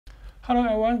Hello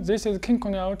everyone, this is King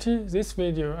LT. This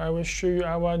video I will show you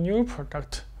our new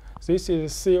product. This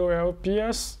is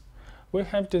COLBS. We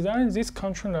have designed this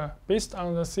controller based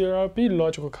on the CLB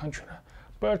logical controller,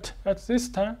 but at this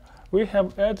time we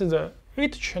have added the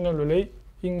 8-channel relay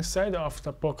inside of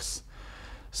the box.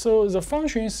 So the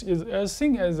functions is as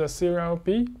same as the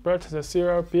CLB, but the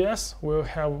CLBS will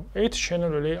have 8-channel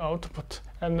relay output,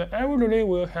 and every relay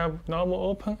will have normal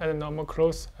open and normal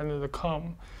close and the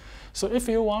COM. So if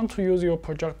you want to use your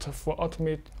project for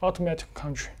automatic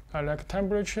control, like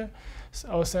temperature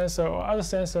or sensor or other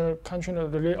sensor control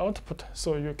relay output,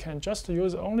 so you can just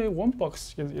use only one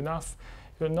box is enough.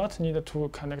 You do not need to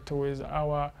connect with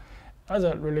our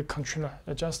other relay controller.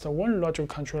 Just one logic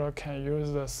controller can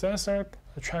use the sensor,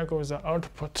 trigger the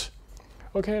output.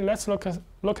 Okay, let's look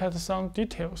at some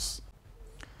details.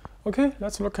 Okay,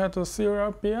 let's look at the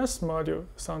CLBS module,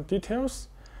 some details.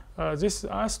 This is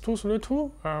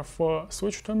S232 for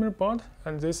switch terminal board,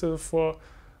 and this is for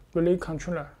relay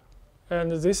controller.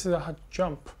 And this is a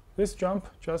jump. This jump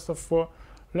just for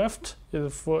left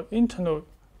is for internal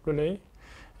relay.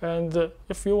 And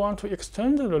if you want to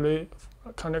extend the relay,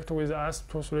 connect with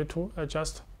S232,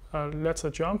 just let the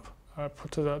jump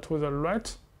put to the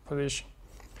right position.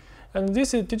 And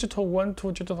this is digital 1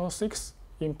 to digital 6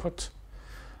 input.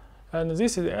 And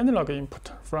this is analog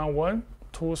input from 1,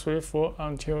 2, 3, 4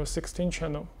 until 16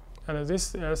 channel. And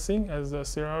this is seen as the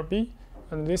CLB.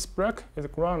 And this black is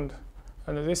ground.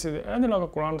 And this is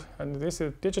analog ground. And this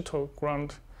is digital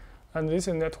ground. And this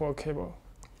is network cable.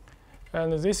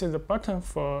 And this is the button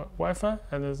for Wi-Fi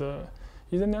and the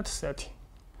Ethernet setting.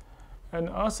 And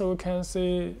also we can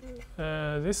see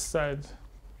this side.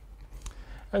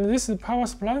 And this is power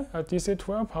supply, a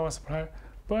DC-12 power supply.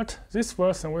 But this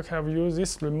version we have used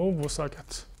this removable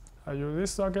socket. I use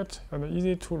this socket and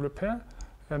easy to repair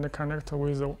and connect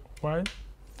with the wire.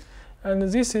 And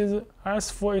this is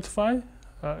S485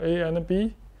 A and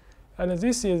B. And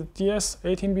this is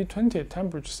DS18B20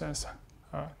 temperature sensor.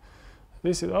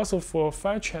 This is also for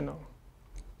 5-channel.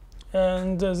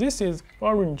 And this is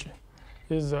orange,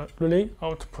 is the relay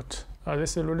output.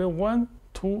 This is relay 1,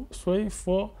 2, 3,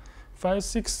 4, 5,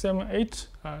 6, 7, 8.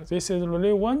 This is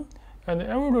relay 1, and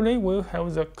every relay will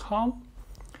have the COM,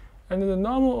 and the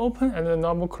normal open and the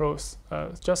normal close.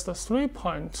 Just 3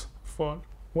 points for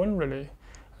one relay,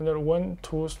 and then 1,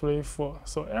 2, 3, 4.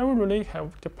 So every relay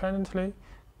have dependently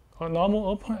a normal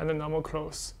open and a normal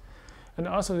close. And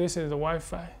also this is the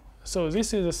Wi-Fi. So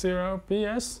this is the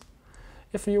CLBS.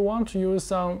 If you want to use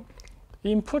some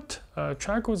input,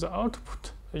 trigger the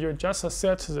output, you just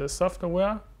set the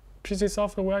software, PC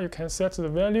software, you can set the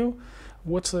value,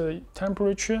 what's the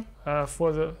temperature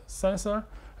for the sensor,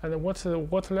 and what is the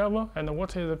water level, and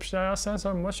what is the PIR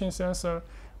sensor, motion sensor,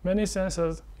 many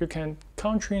sensors. You can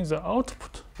control the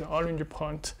output, the orange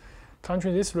point,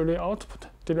 control this relay output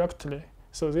directly.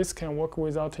 So this can work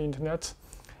without internet,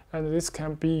 and this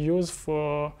can be used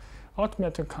for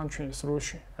automatic control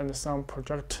solution. And some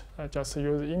project just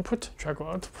use input, trigger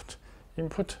output,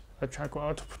 input, trigger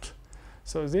output.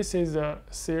 So this is the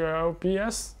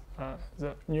CLBS,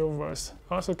 the new version.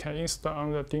 Also can install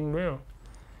on the DIN rail,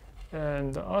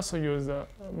 and also use the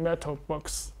metal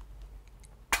box.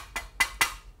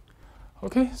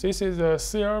 Okay, this is the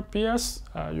CLBS.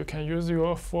 You can use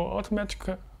your for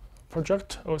automatic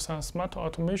project or some smart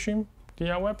automation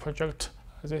DIY project.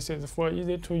 This is for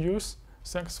easy to use.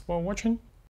 Thanks for watching.